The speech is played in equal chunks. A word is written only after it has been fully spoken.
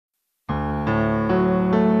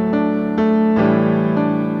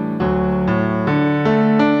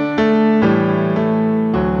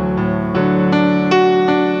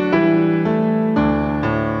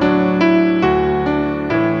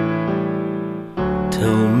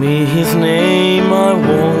Tell me his name, I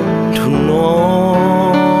want to know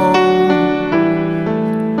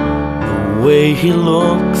the way he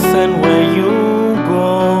looks and where you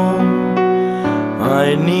go.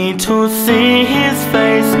 I need to see his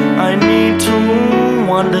face, I need to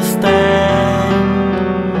understand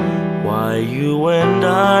why you and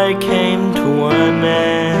I came to an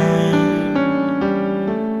end.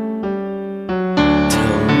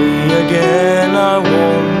 Tell me again, I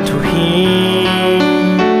want to hear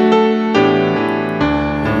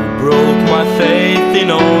who broke my faith in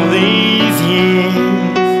all these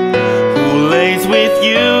years, who lays with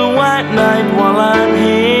you at night while I'm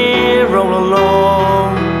here all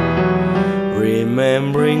alone,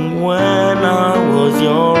 remembering when I was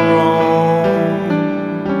your own.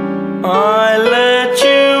 I let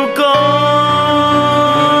you go,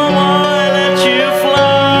 I let you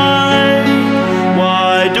fly.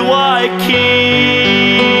 Why do I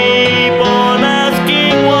keep on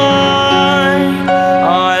asking why?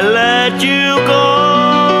 I let you go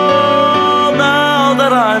now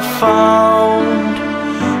that I've found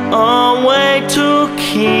a way to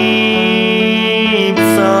keep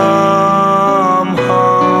somehow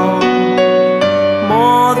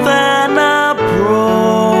more than a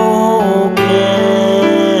broken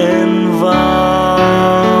vow.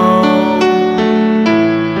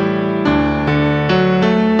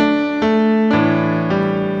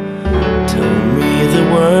 Tell me the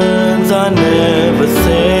words I never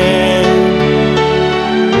said,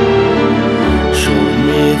 show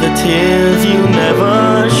me the tears you never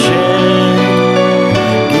shed.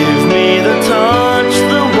 Give me the touch,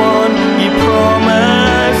 the one you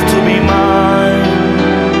promised to be mine,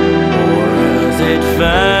 or has it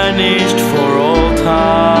vanished for all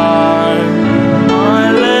time? I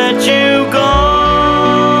let you go,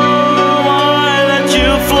 I let you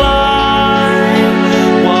fly.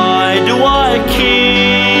 Why do I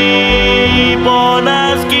keep on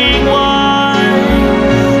asking why?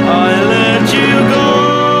 I let you go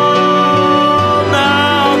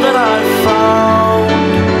now that I've found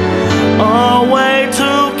a way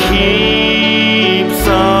to keep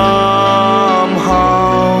somehow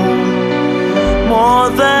more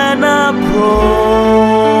than a broken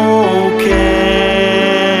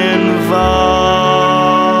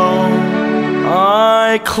vow.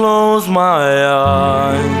 I close my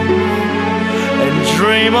eyes and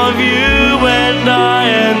dream of you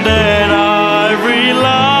and then